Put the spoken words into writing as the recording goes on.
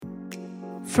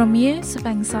From years of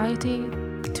anxiety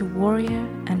to warrior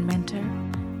and mentor,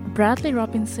 Bradley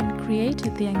Robinson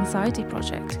created the Anxiety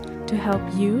Project to help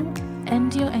you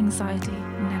end your anxiety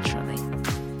naturally.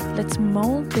 Let's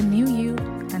mold the new you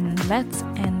and let's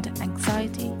end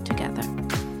anxiety together.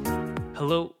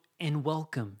 Hello and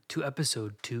welcome to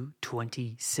episode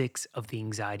 226 of the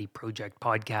Anxiety Project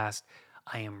podcast.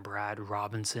 I am Brad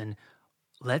Robinson.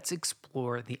 Let's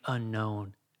explore the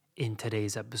unknown in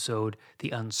today's episode,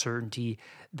 the uncertainty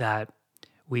that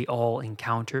we all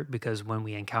encounter, because when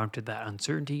we encounter that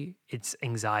uncertainty, it's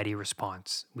anxiety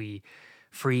response. We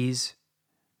freeze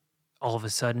all of a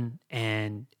sudden,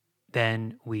 and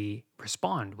then we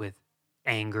respond with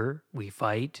anger, we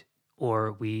fight,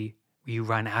 or we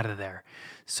run out of there.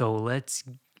 So let's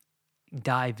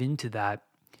dive into that.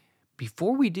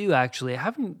 Before we do, actually, I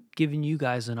haven't given you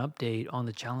guys an update on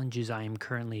the challenges I am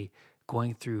currently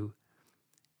going through.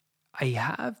 I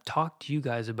have talked to you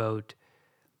guys about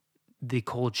the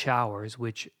cold showers,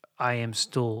 which I am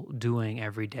still doing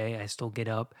every day. I still get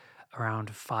up around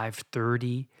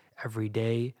 5:30 every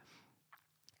day.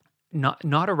 Not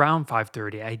around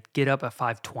 5:30. I get up at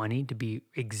 5:20 to be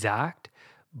exact,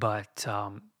 but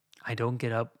I don't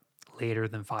get up later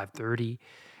than 5:30.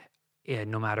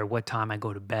 No matter what time I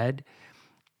go to bed,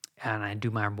 and I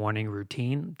do my morning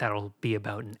routine. That'll be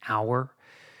about an hour,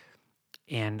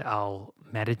 and I'll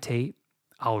meditate.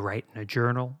 I'll write in a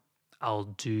journal. I'll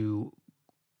do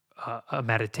a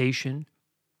meditation.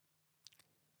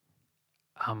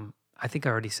 I think I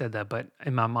already said that, but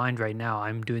in my mind right now,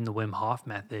 I'm doing the Wim Hof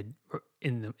method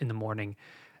in the morning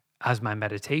as my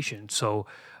meditation. So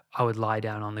I would lie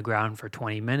down on the ground for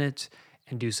 20 minutes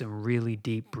and do some really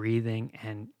deep breathing.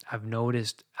 And I've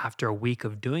noticed after a week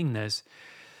of doing this,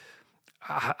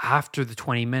 after the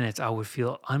 20 minutes, I would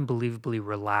feel unbelievably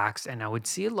relaxed and I would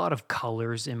see a lot of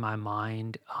colors in my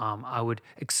mind. I would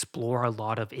explore a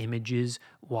lot of images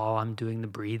while I'm doing the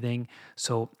breathing.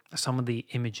 So some of the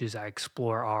images I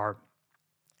explore are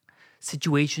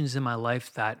situations in my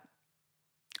life that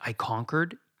I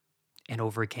conquered and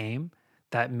overcame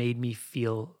that made me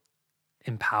feel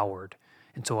empowered.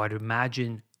 And so I'd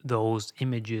imagine those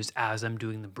images as I'm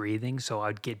doing the breathing. So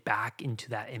I'd get back into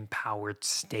that empowered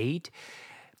state.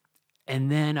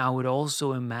 And then I would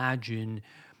also imagine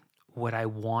what I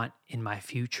want in my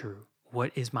future.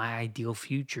 What is my ideal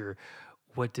future?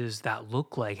 What does that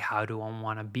look like? How do I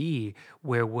want to be?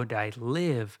 Where would I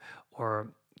live?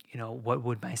 Or, what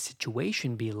would my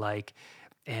situation be like?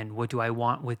 And what do I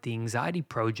want with the Anxiety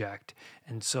Project?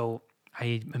 And so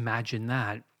I imagine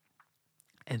that.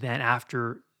 And then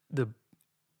after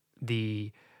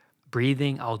the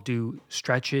breathing, I'll do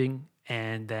stretching,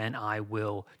 and then I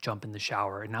will jump in the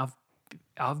shower. And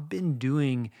I've been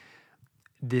doing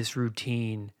this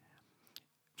routine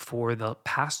for the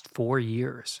past 4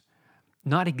 years.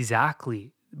 Not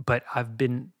exactly, but I've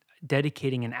been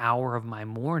dedicating an hour of my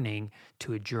morning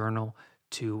to a journal,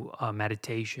 to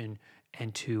meditation,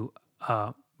 and to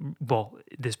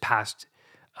this past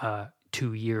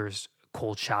 2 years,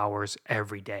 cold showers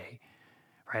every day.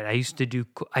 Right? I used to do.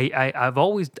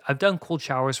 I've done cold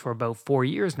showers for about 4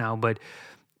 years now, but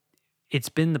it's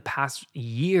been the past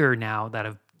year now that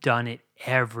I've done it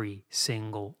every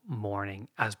single morning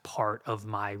as part of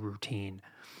my routine.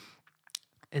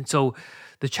 And so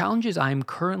the challenges I'm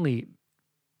currently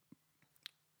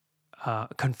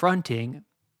confronting,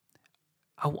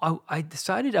 I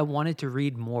decided I wanted to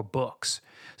read more books.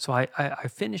 So I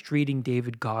finished reading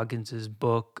David Goggins'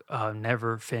 book,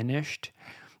 Never Finished,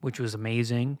 which was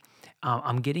amazing.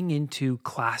 I'm getting into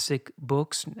classic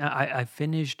books. I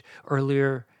finished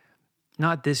earlier,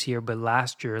 not this year, but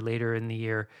last year, later in the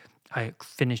year, I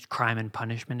finished Crime and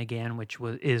Punishment again, which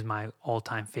is my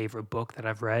all-time favorite book that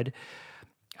I've read.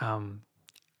 And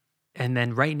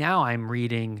then right now I'm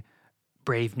reading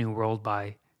Brave New World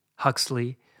by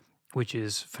Huxley, which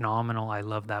is phenomenal. I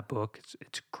love that book.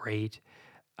 It's great.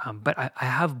 But I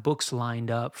have books lined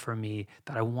up for me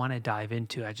that I want to dive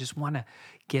into. I just want to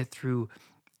get through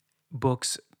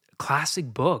books,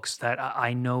 classic books that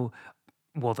I know,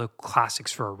 well, the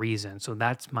classics for a reason. So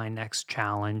that's my next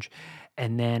challenge.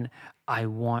 And then I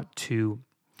want to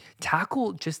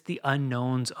tackle just the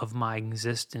unknowns of my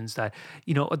existence that,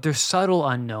 they're subtle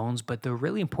unknowns, but they're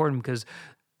really important because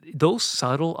those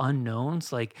subtle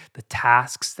unknowns, like the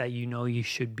tasks that you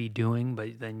should be doing,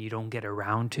 but then you don't get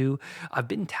around to. I've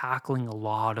been tackling a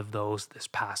lot of those this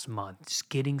past month, just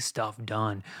getting stuff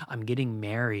done. I'm getting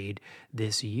married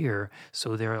this year,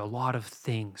 so there are a lot of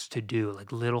things to do,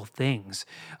 like little things,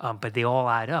 but they all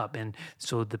add up. And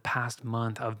so the past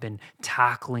month, I've been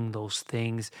tackling those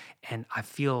things, and I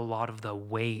feel a lot of the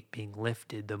weight being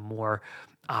lifted the more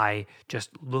I just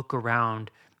look around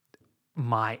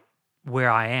where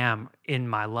I am in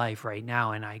my life right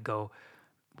now, and I go,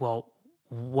 well,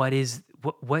 what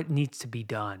needs to be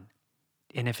done?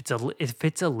 And if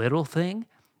it's a little thing,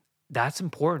 that's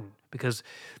important, because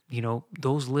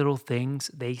those little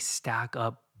things, they stack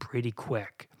up pretty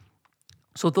quick.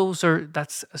 So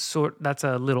that's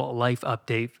a little life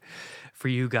update for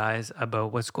you guys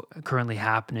about what's currently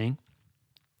happening.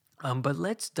 But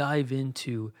let's dive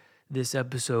into this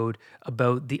episode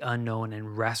about the unknown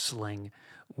and wrestling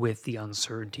with the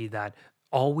uncertainty that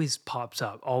always pops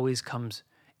up, always comes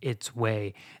its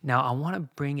way. Now, I want to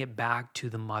bring it back to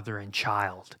the mother and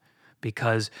child,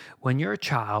 because when you're a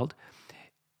child,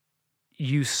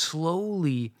 you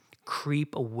slowly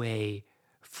creep away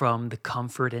from the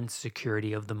comfort and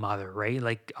security of the mother, right?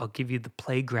 Like, I'll give you the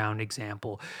playground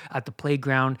example. At the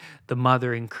playground, the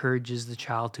mother encourages the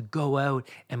child to go out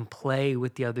and play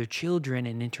with the other children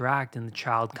and interact, and the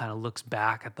child kind of looks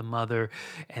back at the mother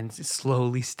and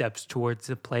slowly steps towards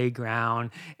the playground.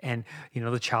 And,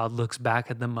 the child looks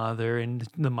back at the mother, and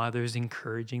the mother's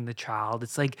encouraging the child.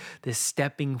 It's like this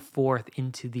stepping forth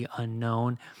into the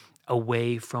unknown,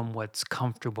 away from what's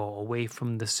comfortable, away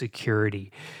from the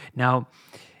security. Now,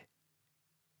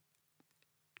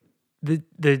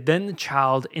 then the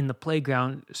child in the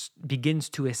playground begins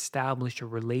to establish a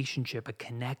relationship, a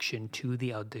connection to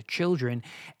the other children,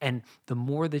 and the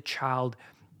more the child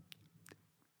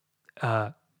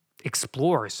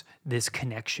explores this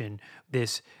connection,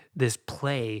 this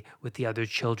play with the other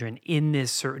children in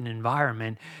this certain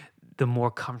environment, the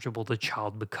more comfortable the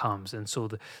child becomes. And so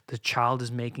the child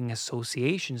is making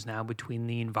associations now between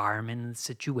the environment and the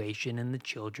situation and the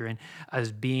children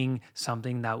as being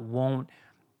something that won't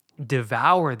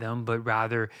devour them, but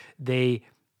rather they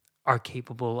are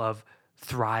capable of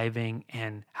thriving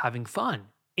and having fun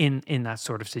in that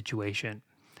sort of situation.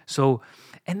 So,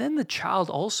 and then the child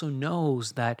also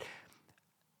knows that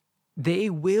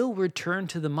they will return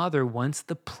to the mother once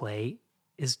the play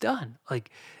is done.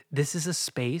 Like, this is a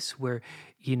space where,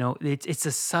 it's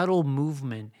a subtle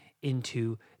movement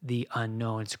into the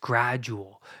unknown. It's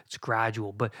gradual.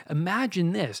 But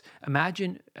imagine this.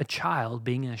 Imagine a child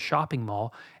being in a shopping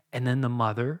mall, and then the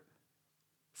mother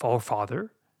or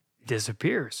father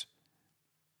disappears.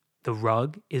 The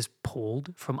rug is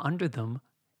pulled from under them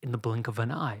in the blink of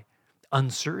an eye.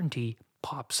 Uncertainty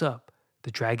pops up.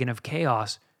 The dragon of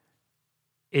chaos,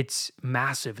 it's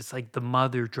massive. It's like the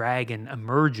mother dragon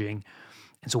emerging.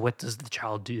 And so what does the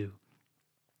child do?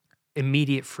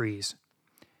 Immediate freeze.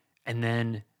 And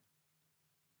then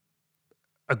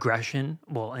aggression.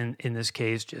 Well, in this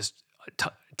case, just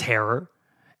terror.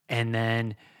 And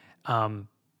then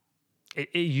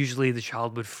usually the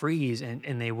child would freeze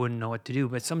and they wouldn't know what to do.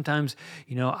 But sometimes,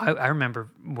 I remember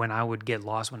when I would get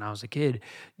lost when I was a kid,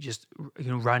 just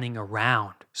running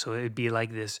around. So it'd be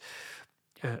like this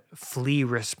flee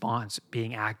response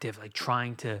being active, like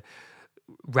trying to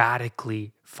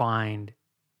radically find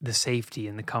the safety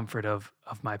and the comfort of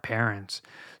my parents.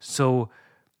 So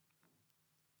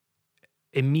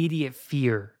immediate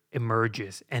fear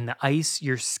emerges, and the ice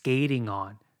you're skating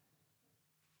on,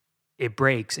 it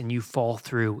breaks and you fall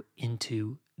through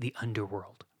into the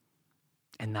underworld.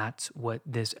 And that's what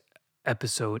this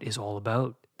episode is all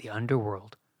about, the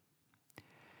underworld.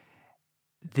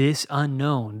 This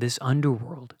unknown, this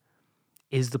underworld,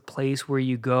 is the place where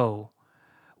you go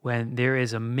when there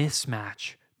is a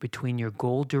mismatch between your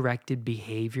goal-directed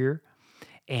behavior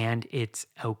and its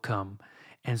outcome.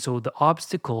 And so the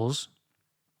obstacles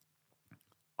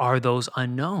are those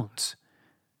unknowns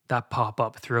that pop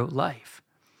up throughout life.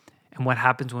 And what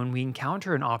happens when we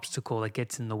encounter an obstacle that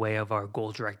gets in the way of our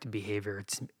goal-directed behavior?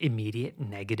 It's immediate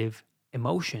negative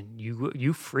emotion.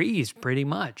 You freeze pretty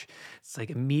much. It's like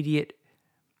immediately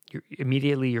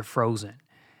you're frozen.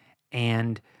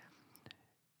 And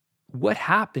what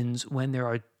happens when there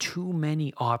are too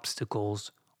many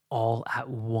obstacles all at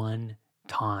one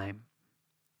time?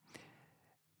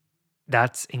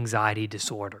 That's anxiety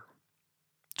disorder.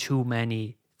 Too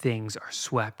many things are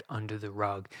swept under the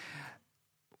rug.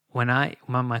 When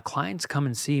my clients come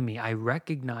and see me, I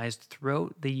recognized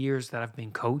throughout the years that I've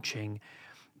been coaching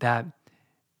that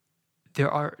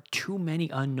there are too many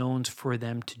unknowns for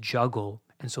them to juggle.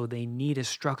 And so they need a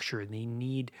structure. They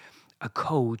need a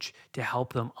coach to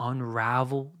help them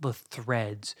unravel the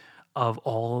threads of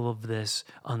all of this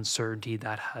uncertainty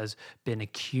that has been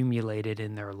accumulated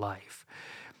in their life.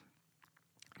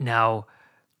 Now,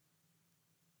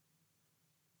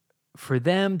 for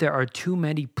them, there are too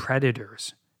many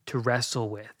predators to wrestle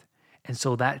with. And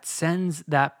so that sends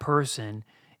that person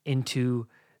into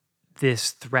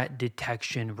this threat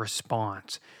detection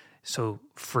response. So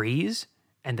freeze,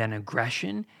 and then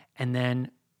aggression, and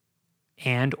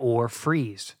or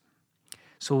freeze.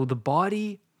 So the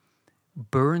body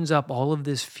burns up all of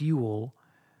this fuel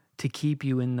to keep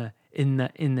you in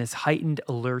this heightened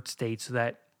alert state so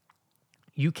that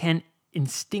you can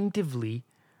instinctively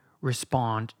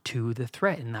respond to the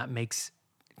threat, and that makes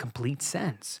complete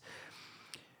sense.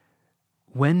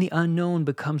 When the unknown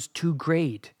becomes too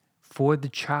great for the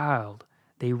child,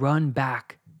 they run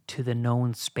back to the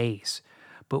known space.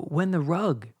 But when the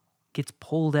rug gets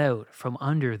pulled out from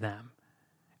under them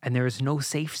and there is no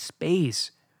safe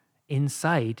space in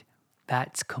sight,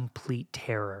 that's complete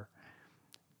terror.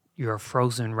 You're a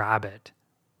frozen rabbit.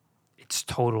 It's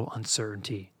total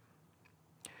uncertainty.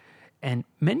 And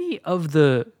many of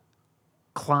the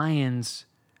clients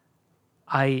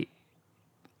I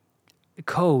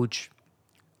coach,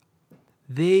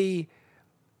 they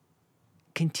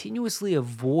continuously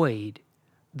avoid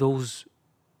those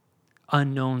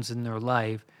unknowns in their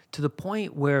life to the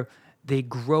point where they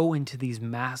grow into these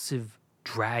massive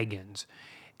dragons.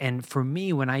 And for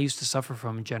me, when I used to suffer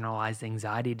from generalized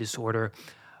anxiety disorder,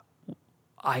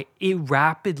 it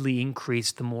rapidly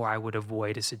increased the more I would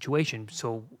avoid a situation.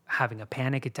 So having a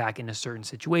panic attack in a certain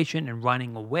situation and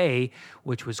running away,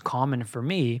 which was common for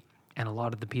me and a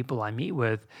lot of the people I meet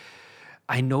with,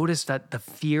 I noticed that the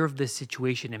fear of the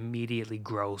situation immediately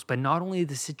grows. But not only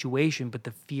the situation, but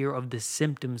the fear of the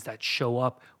symptoms that show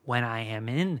up when I am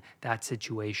in that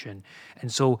situation.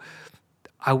 And so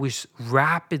I was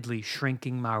rapidly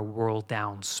shrinking my world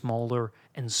down smaller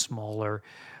and smaller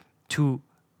to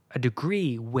a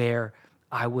degree where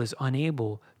I was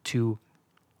unable to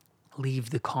leave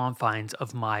the confines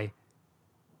of my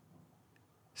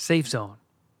safe zone,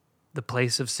 the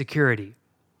place of security.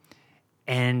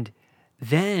 And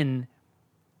then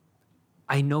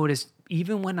I noticed,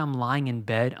 even when I'm lying in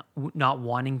bed, not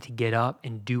wanting to get up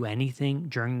and do anything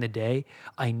during the day,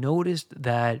 I noticed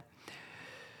that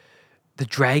the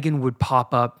dragon would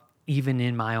pop up even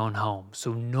in my own home.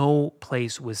 So no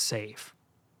place was safe.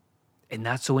 And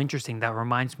that's so interesting. That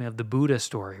reminds me of the Buddha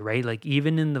story, right? Like,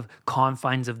 even in the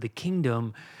confines of the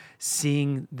kingdom,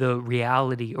 seeing the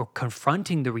reality or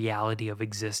confronting the reality of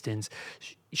existence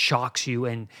shocks you,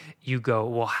 and you go,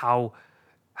 well,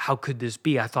 how could this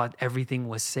be? I thought everything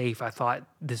was safe. I thought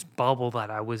this bubble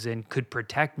that I was in could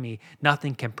protect me.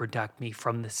 Nothing can protect me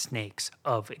from the snakes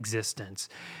of existence.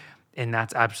 And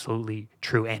that's absolutely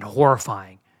true and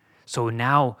horrifying. So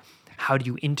now, how do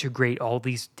you integrate all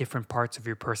these different parts of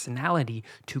your personality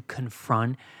to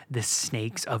confront the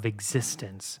snakes of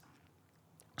existence?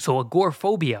 So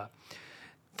agoraphobia,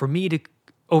 for me to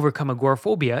overcome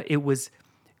agoraphobia, it was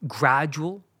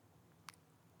gradual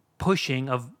pushing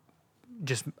of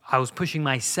I was pushing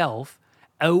myself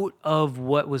out of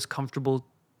what was comfortable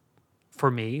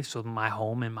for me. So my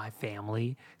home and my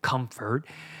family, comfort,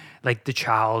 like the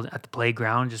child at the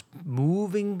playground, just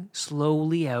moving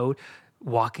slowly out,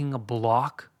 walking a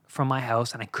block from my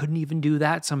house. And I couldn't even do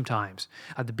that sometimes.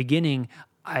 At the beginning,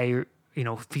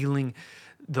 feeling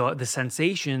the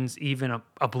sensations, even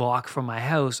a block from my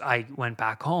house, I went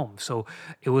back home. So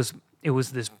it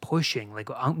was this pushing, like,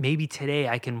 maybe today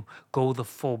I can go the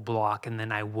full block, and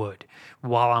then I would,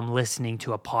 while I'm listening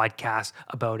to a podcast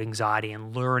about anxiety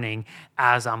and learning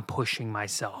as I'm pushing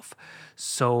myself.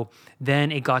 So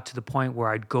then it got to the point where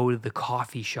I'd go to the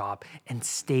coffee shop and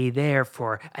stay there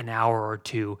for an hour or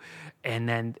two. And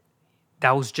then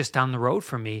that was just down the road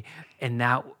from me. And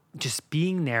that, just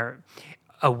being there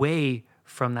away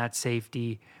from that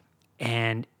safety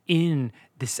and in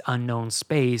this unknown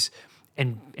space,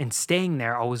 and staying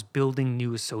there, I was building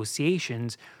new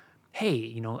associations.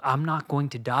 Hey, I'm not going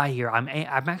to die here. I'm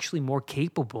actually more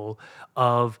capable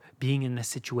of being in a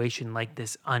situation like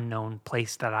this unknown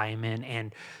place that I am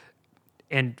in,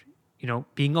 and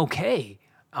being okay.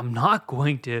 I'm not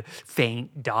going to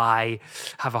faint, die,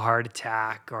 have a heart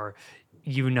attack, or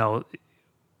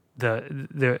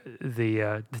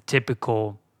the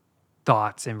typical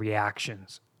thoughts and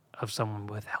reactions of someone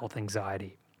with health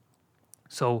anxiety.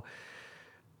 So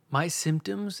my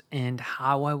symptoms and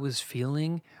how I was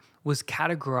feeling was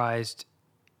categorized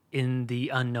in the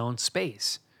unknown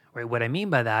space, right? What I mean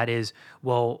by that is,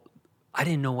 well, I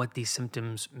didn't know what these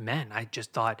symptoms meant. I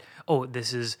just thought, oh,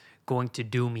 this is going to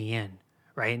do me in,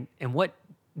 right? And what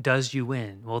does you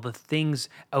in? Well, the things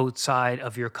outside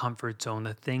of your comfort zone,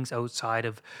 the things outside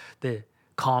of the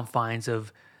confines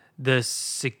of the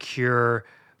secure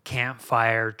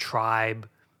campfire tribe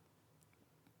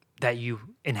that you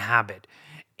inhabit.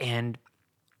 And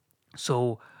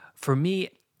so for me,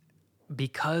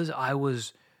 because I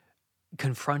was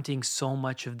confronting so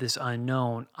much of this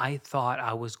unknown, I thought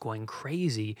I was going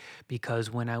crazy,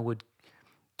 because when I would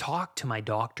talked to my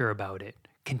doctor about it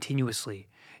continuously,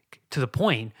 to the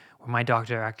point where my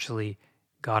doctor actually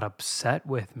got upset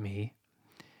with me.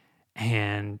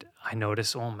 And I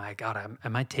noticed, oh my God,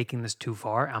 am I taking this too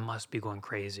far? I must be going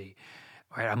crazy,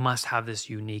 right? I must have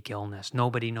this unique illness.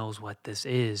 Nobody knows what this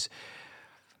is.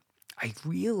 I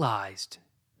realized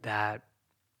that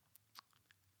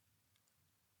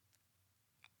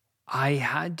I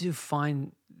had to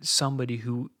find somebody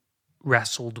who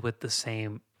wrestled with the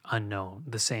same unknown,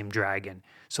 the same dragon.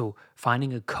 So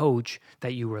finding a coach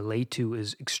that you relate to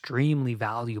is extremely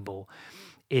valuable.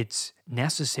 It's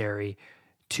necessary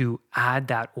to add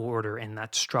that order and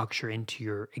that structure into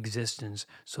your existence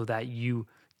so that you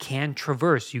can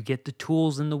traverse, you get the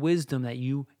tools and the wisdom that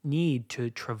you need to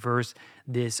traverse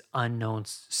this unknown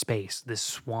space, this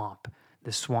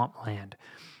swampland.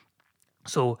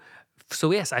 So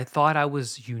yes, I thought I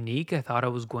was unique. I thought I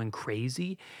was going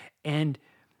crazy, and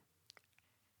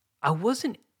I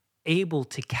wasn't able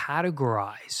to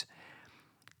categorize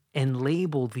and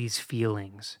label these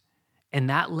feelings. And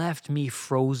that left me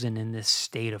frozen in this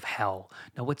state of hell.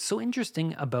 Now, what's so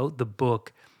interesting about the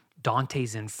book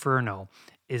Dante's Inferno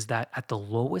is that at the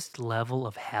lowest level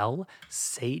of hell,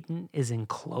 Satan is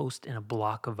enclosed in a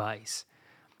block of ice.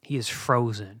 He is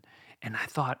frozen. And I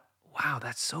thought, wow,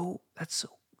 that's so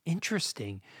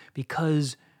interesting,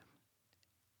 because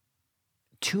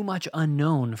too much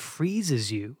unknown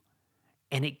freezes you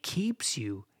and it keeps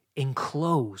you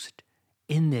enclosed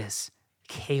in this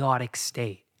chaotic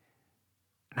state.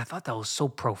 And I thought that was so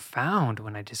profound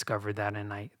when I discovered that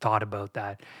and I thought about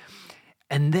that.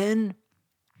 And then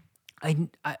I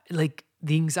like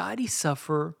the anxiety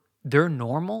sufferer, their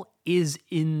normal is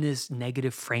in this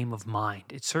negative frame of mind.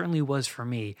 It certainly was for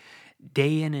me.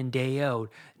 Day in and day out,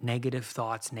 negative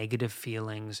thoughts, negative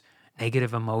feelings,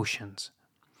 negative emotions.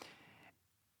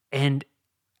 And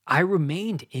I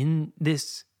remained in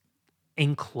this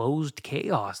enclosed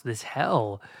chaos, this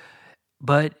hell.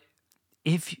 But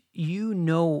if you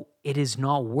know it is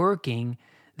not working,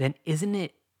 then isn't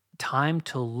it time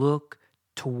to look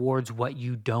towards what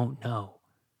you don't know?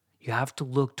 You have to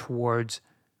look towards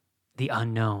the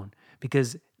unknown,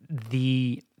 because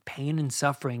the pain and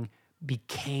suffering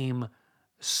became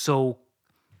so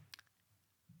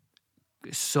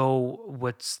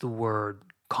what's the word?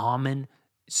 Common,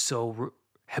 so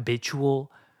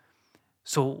habitual.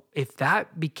 So if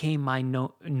that became my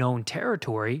known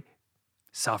territory,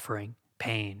 suffering,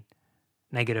 pain,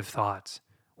 negative thoughts,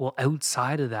 well,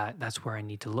 outside of that, that's where I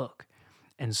need to look.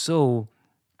 And so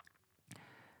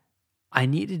I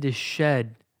needed to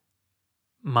shed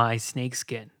my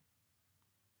snakeskin.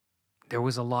 There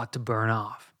was a lot to burn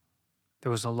off.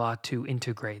 There was a lot to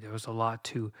integrate. There was a lot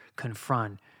to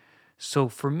confront. So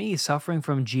for me, suffering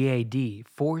from GAD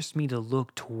forced me to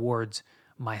look towards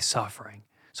my suffering.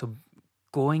 So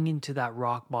going into that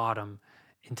rock bottom,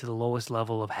 into the lowest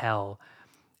level of hell,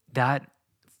 that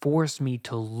forced me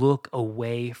to look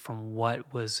away from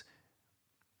what was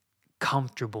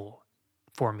comfortable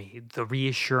for me, the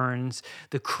reassurance,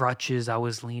 the crutches I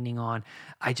was leaning on.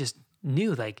 I just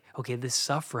knew, like, okay, this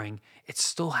suffering, it's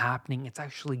still happening. It's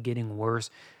actually getting worse.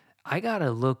 I got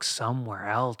to look somewhere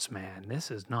else, man.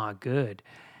 This is not good.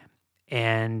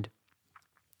 And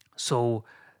so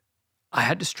I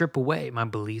had to strip away my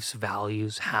beliefs,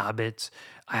 values, habits.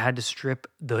 I had to strip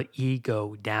the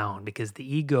ego down, because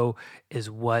the ego is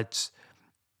what's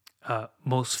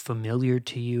most familiar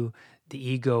to you. The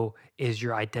ego is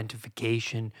your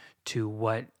identification to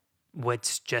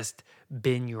what's just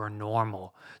been your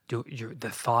normal, the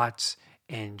thoughts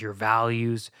and your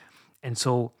values. And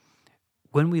so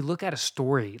when we look at a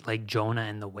story like Jonah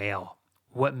and the whale,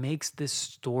 what makes this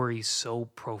story so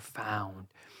profound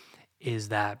is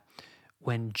that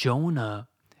when Jonah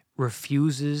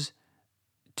refuses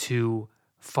to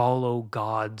follow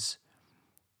God's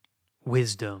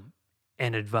wisdom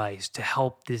and advice to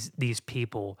help these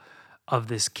people of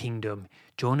this kingdom,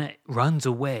 Jonah runs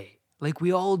away, like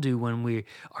we all do when we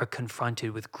are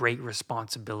confronted with great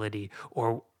responsibility,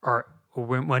 or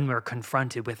when we're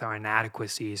confronted with our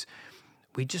inadequacies.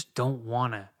 We just don't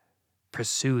want to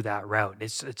pursue that route.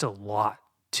 It's a lot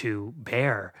to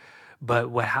bear.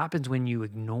 But what happens when you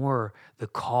ignore the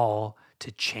call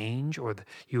to change, or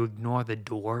you ignore the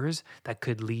doors that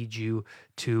could lead you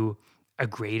to a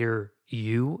greater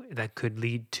you, that could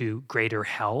lead to greater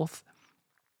health?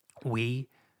 We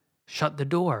shut the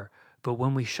door. But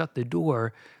when we shut the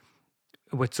door,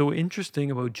 what's so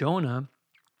interesting about Jonah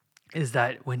is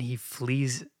that when he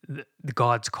flees the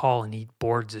God's call and he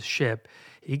boards a ship,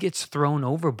 he gets thrown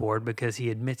overboard because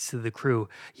he admits to the crew,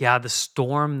 the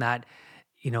storm that,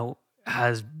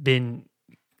 has been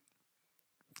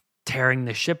tearing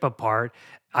the ship apart,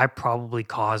 I probably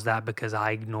caused that because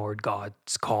I ignored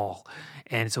God's call.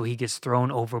 And so he gets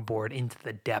thrown overboard into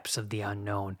the depths of the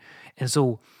unknown. And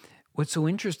so what's so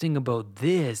interesting about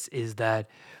this is that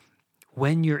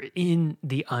when you're in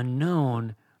the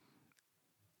unknown,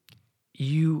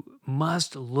 you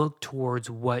must look towards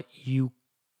what you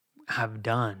have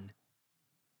done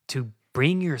to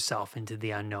bring yourself into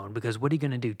the unknown. Because what are you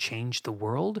going to do? Change the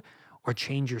world or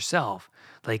change yourself?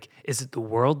 Like, is it the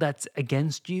world that's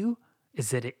against you?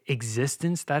 Is it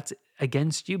existence that's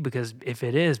against you? Because if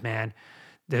it is, man,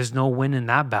 there's no win in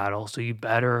that battle. So you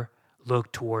better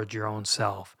look towards your own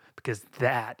self, because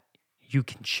that you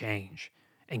can change.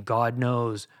 And God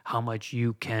knows how much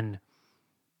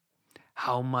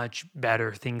how much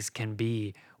better things can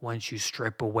be once you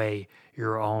strip away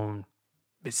your own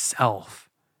self.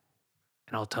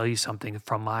 And I'll tell you something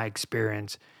from my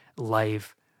experience,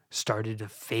 life started to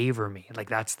favor me. Like,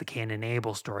 that's the Cain and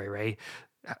Abel story, right?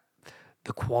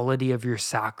 The quality of your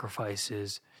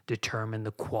sacrifices determine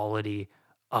the quality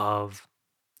of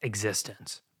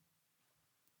existence.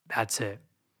 That's it.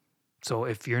 So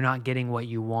if you're not getting what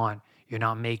you want, you're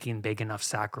not making big enough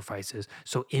sacrifices.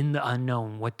 So in the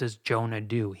unknown, what does Jonah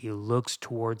do? He looks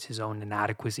towards his own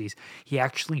inadequacies. He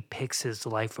actually picks his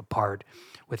life apart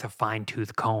with a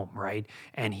fine-tooth comb, right?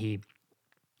 And he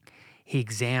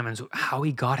examines how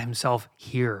he got himself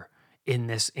here in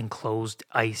this enclosed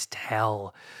iced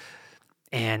hell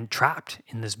and trapped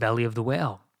in this belly of the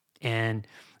whale. And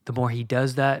the more he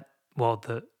does that, well,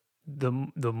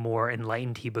 the more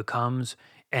enlightened he becomes,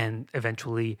 and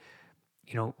eventually,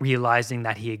 realizing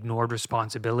that he ignored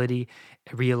responsibility,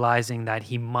 realizing that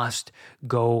he must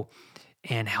go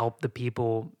and help the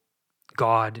people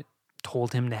God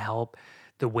told him to help,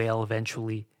 the whale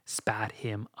eventually spat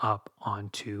him up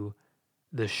onto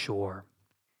the shore.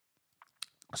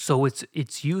 So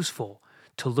it's useful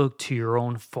to look to your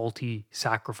own faulty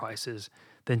sacrifices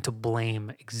than to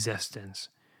blame existence.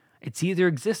 It's either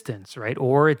existence, right?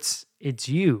 Or it's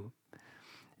you.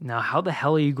 Now, how the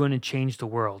hell are you going to change the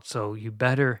world? So you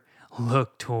better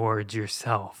look towards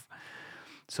yourself.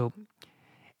 So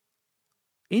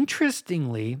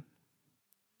interestingly,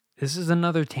 this is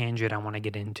another tangent I want to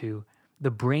get into.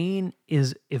 The brain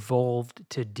is evolved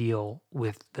to deal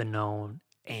with the known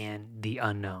and the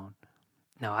unknown.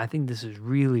 Now, I think this is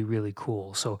really, really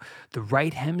cool. So the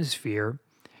right hemisphere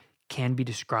can be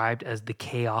described as the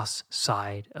chaos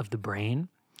side of the brain.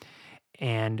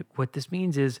 And what this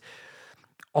means is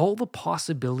all the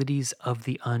possibilities of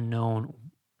the unknown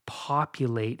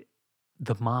populate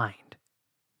the mind.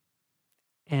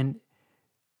 And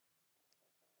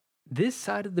this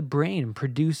side of the brain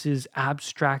produces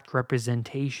abstract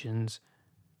representations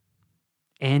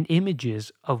and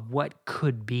images of what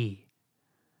could be.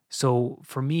 So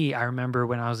for me, I remember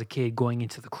when I was a kid going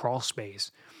into the crawl space,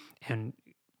 and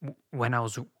when I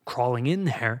was crawling in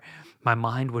there, my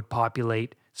mind would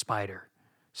populate spiders,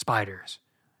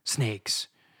 snakes,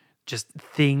 just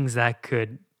things that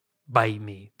could bite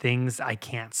me, things I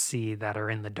can't see that are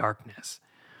in the darkness.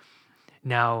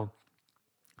 Now,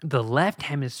 the left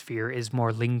hemisphere is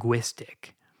more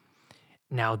linguistic.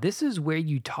 Now, this is where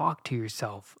you talk to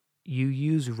yourself. You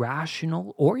use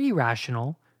rational or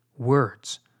irrational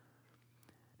words.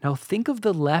 Now, think of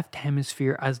the left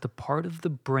hemisphere as the part of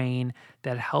the brain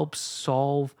that helps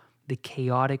solve the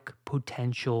chaotic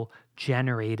potential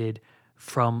generated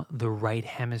from the right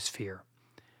hemisphere.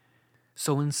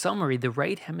 So, in summary, the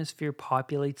right hemisphere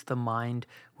populates the mind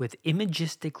with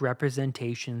imagistic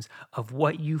representations of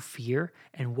what you fear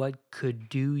and what could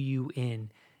do you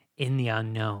in the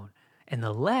unknown. And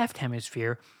the left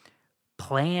hemisphere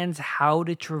plans how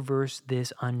to traverse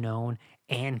this unknown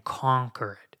and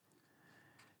conquer it.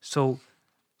 So,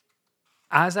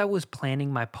 as I was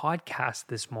planning my podcast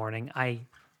this morning, I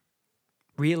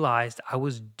realized I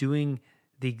was doing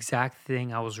the exact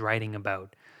thing I was writing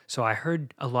about. So I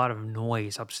heard a lot of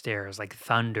noise upstairs, like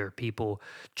thunder, people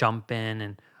jumping,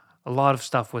 and a lot of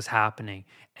stuff was happening.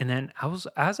 And then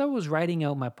as I was writing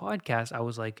out my podcast, I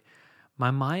was like, my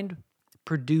mind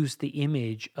produced the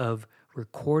image of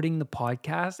recording the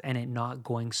podcast and it not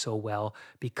going so well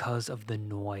because of the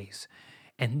noise.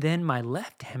 And then my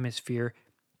left hemisphere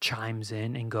chimes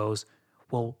in and goes,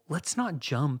 well, let's not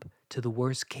jump to the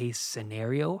worst case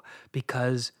scenario,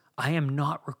 because I am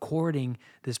not recording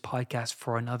this podcast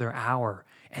for another hour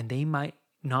and they might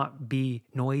not be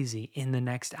noisy in the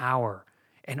next hour.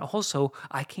 And also,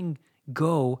 I can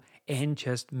go and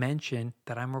just mention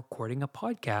that I'm recording a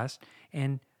podcast,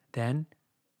 and then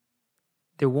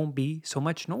there won't be so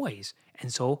much noise.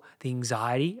 And so the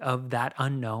anxiety of that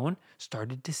unknown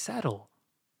started to settle.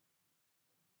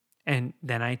 And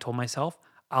then I told myself,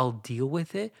 I'll deal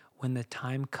with it when the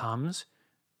time comes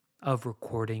of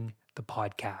recording the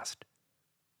podcast.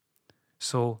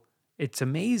 So it's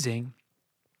amazing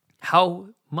how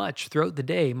much throughout the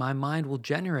day my mind will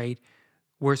generate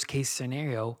worst case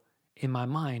scenario in my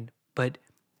mind, but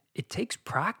it takes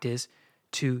practice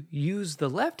to use the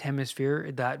left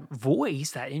hemisphere, that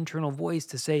voice, that internal voice,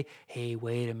 to say, hey,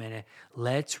 wait a minute,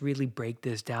 let's really break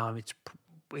this down.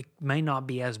 It may not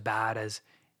be as bad as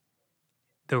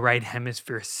the right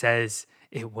hemisphere says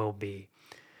it will be.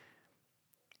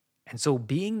 And so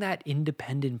being that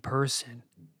independent person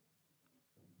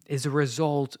is a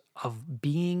result of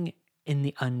being in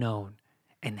the unknown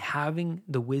and having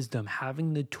the wisdom,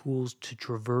 having the tools to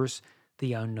traverse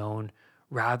the unknown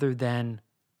rather than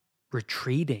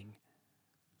retreating.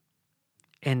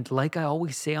 And like I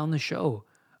always say on the show,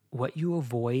 what you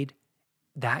avoid,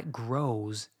 that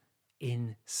grows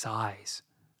in size.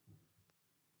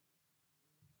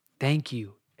 Thank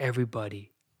you,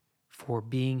 everybody, for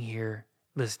being here,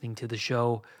 listening to the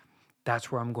show.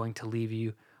 That's where I'm going to leave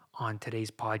you on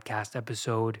today's podcast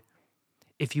episode.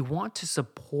 If you want to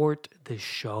support the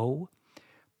show,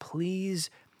 please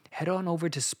head on over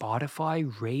to Spotify,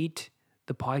 rate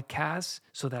the podcast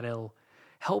so that it'll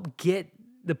help get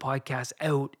the podcast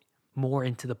out more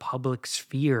into the public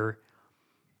sphere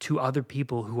to other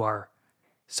people who are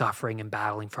suffering and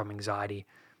battling from anxiety.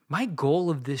 My goal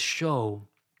of this show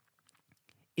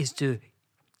is to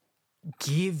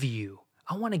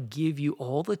I want to give you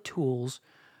all the tools,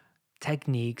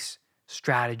 techniques,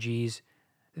 strategies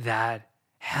that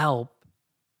help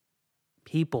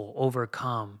people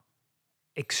overcome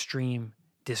extreme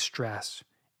distress,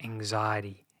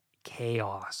 anxiety,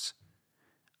 chaos.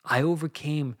 I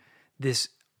overcame this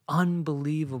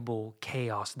unbelievable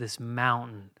chaos, this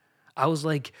mountain. I was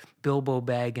like Bilbo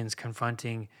Baggins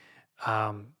confronting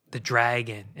the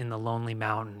dragon in the Lonely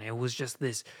Mountain. It was just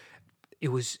this, it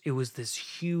was this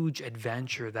huge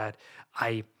adventure that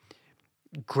I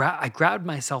grabbed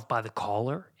myself by the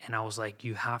collar and I was like,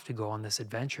 you have to go on this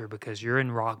adventure because you're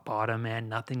in rock bottom, man.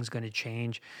 Nothing's going to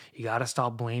change. You got to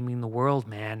stop blaming the world,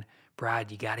 man.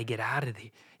 Brad, you got to get out of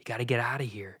here. You got to get out of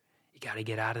here. You got to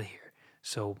get out of here.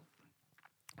 So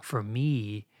for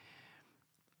me,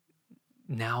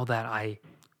 now that I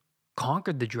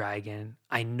conquered the dragon,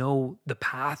 I know the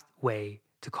pathway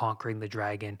to conquering the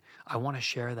dragon. I want to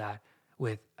share that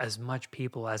with as much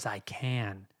people as I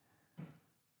can.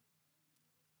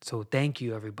 So thank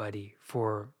you, everybody,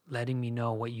 for letting me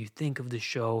know what you think of the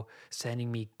show,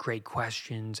 sending me great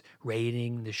questions,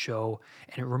 rating the show.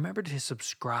 And remember to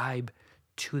subscribe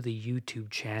to the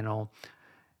YouTube channel.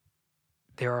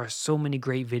 There are so many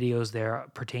great videos there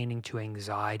pertaining to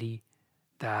anxiety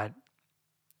that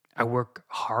I work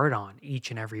hard on each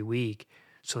and every week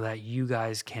so that you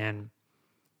guys can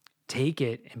take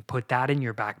it and put that in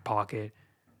your back pocket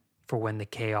for when the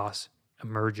chaos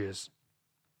emerges.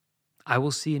 I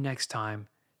will see you next time.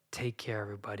 Take care,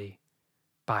 everybody.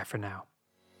 Bye for now.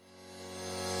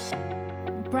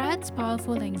 Brad's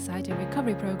Powerful Anxiety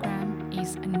Recovery Program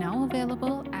is now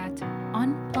available at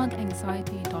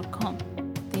unpluganxiety.com.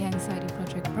 The Anxiety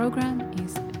Project program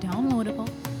is downloadable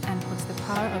and puts the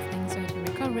power of anxiety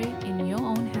recovery in your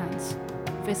own hands.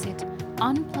 Visit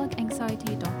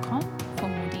unpluganxiety.com for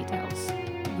more details.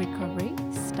 Recovery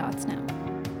starts now.